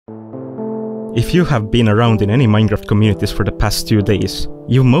If you have been around in any Minecraft communities for the past 2 days,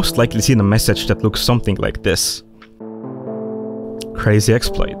 you've most likely seen a message that looks something like this. Crazy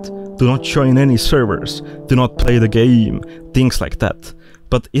exploit. Do not join any servers. Do not play the game. Things like that.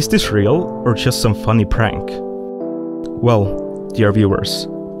 But is this real or just some funny prank? Well, dear viewers,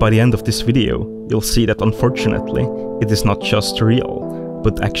 by the end of this video, you'll see that unfortunately, it is not just real,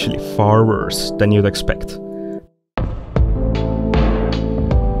 but actually far worse than you'd expect.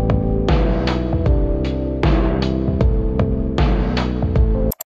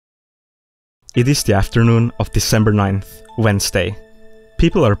 It is the afternoon of December 9th, Wednesday.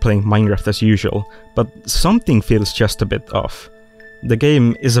 People are playing Minecraft as usual, but something feels just a bit off. The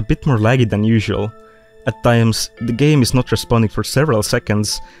game is a bit more laggy than usual. At times, the game is not responding for several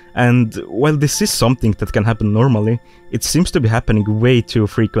seconds, and while this is something that can happen normally, it seems to be happening way too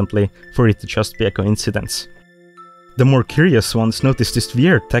frequently for it to just be a coincidence. The more curious ones notice this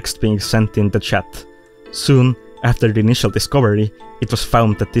weird text being sent in the chat. Soon, after the initial discovery, it was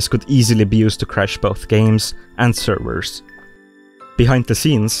found that this could easily be used to crash both games and servers. Behind the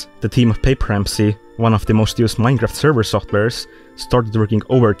scenes, the team of PaperMC, one of the most used Minecraft server softwares, started working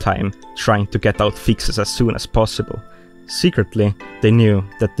overtime trying to get out fixes as soon as possible. Secretly, they knew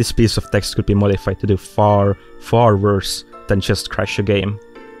that this piece of text could be modified to do far, far worse than just crash a game.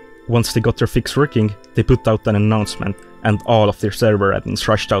 Once they got their fix working, they put out an announcement, and all of their server admins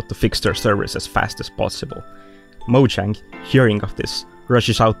rushed out to fix their servers as fast as possible. Mojang, hearing of this,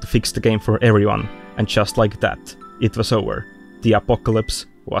 rushes out to fix the game for everyone, and just like that, it was over. The apocalypse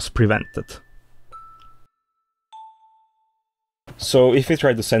was prevented. So if we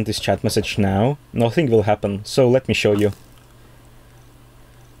try to send this chat message now, nothing will happen, so let me show you.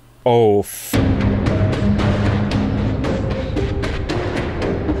 Oh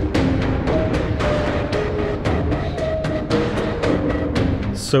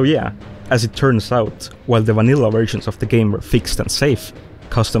So yeah, as it turns out, while the vanilla versions of the game were fixed and safe,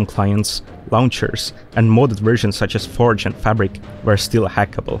 custom clients, launchers, and modded versions such as Forge and Fabric were still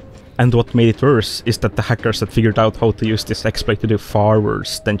hackable. And what made it worse is that the hackers had figured out how to use this exploit to do far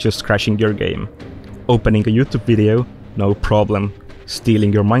worse than just crashing your game. Opening a YouTube video? No problem.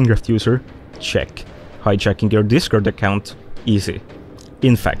 Stealing your Minecraft user? Check. Hijacking your Discord account? Easy.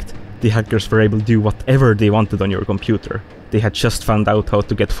 In fact, the hackers were able to do whatever they wanted on your computer. They had just found out how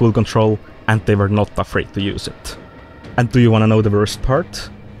to get full control, and they were not afraid to use it. And do you wanna know the worst part?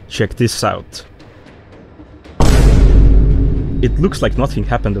 Check this out. It looks like nothing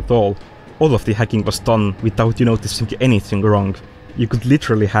happened at all. All of the hacking was done without you noticing anything wrong. You could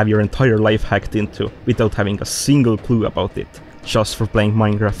literally have your entire life hacked into without having a single clue about it, just for playing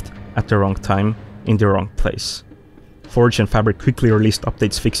Minecraft at the wrong time, in the wrong place. Forge and Fabric quickly released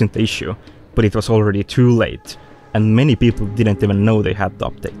updates fixing the issue, but it was already too late, and many people didn't even know they had the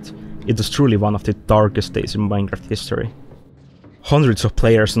update. It was truly one of the darkest days in Minecraft history. Hundreds of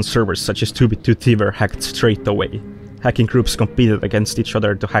players on servers such as 2bit2t were hacked straight away. Hacking groups competed against each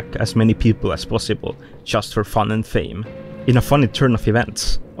other to hack as many people as possible, just for fun and fame. In a funny turn of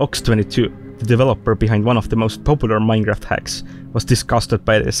events, Ox22, the developer behind one of the most popular Minecraft hacks, was disgusted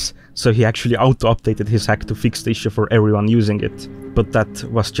by this, so he actually auto-updated his hack to fix the issue for everyone using it. But that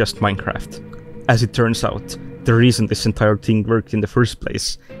was just Minecraft. As it turns out, the reason this entire thing worked in the first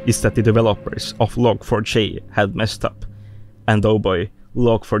place is that the developers of Log4j had messed up. And oh boy,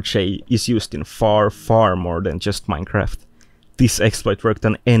 Log4j is used in far, far more than just Minecraft. This exploit worked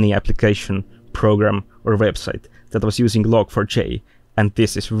on any application, program, or website that was using Log4j, and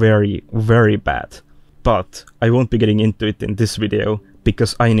this is very, very bad. But I won't be getting into it in this video,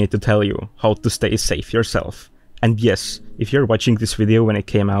 because I need to tell you how to stay safe yourself. And yes, if you're watching this video when it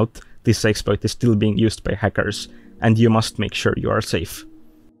came out, this exploit is still being used by hackers, and you must make sure you are safe.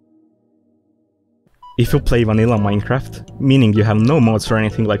 If you play vanilla Minecraft, meaning you have no mods or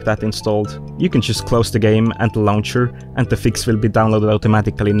anything like that installed, you can just close the game and the launcher, and the fix will be downloaded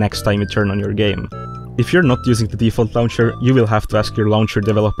automatically next time you turn on your game. If you're not using the default launcher, you will have to ask your launcher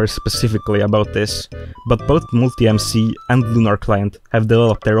developer specifically about this, but both MultiMC and Lunar Client have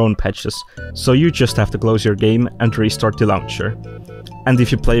developed their own patches, so you just have to close your game and restart the launcher. And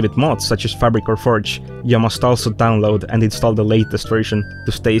if you play with mods such as Fabric or Forge, you must also download and install the latest version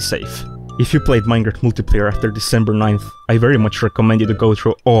to stay safe. If you played Minecraft multiplayer after December 9th, I very much recommend you to go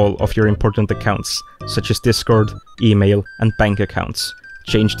through all of your important accounts, such as Discord, email, and bank accounts.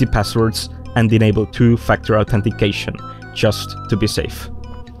 Change the passwords and enable two-factor authentication, just to be safe.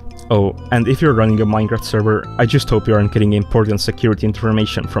 Oh, and if you're running a Minecraft server, I just hope you aren't getting important security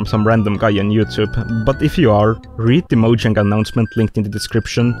information from some random guy on YouTube, but if you are, read the Mojang announcement linked in the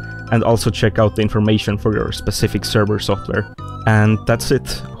description, and also check out the information for your specific server software. And that's it.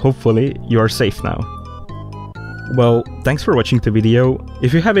 Hopefully you are safe now. Well, thanks for watching the video.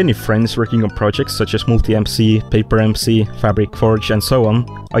 If you have any friends working on projects such as Multi-MC, Paper-MC, Fabric4j and so on,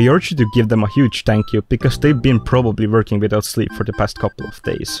 I urge you to give them a huge thank you, because they've been probably working without sleep for the past couple of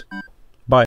days.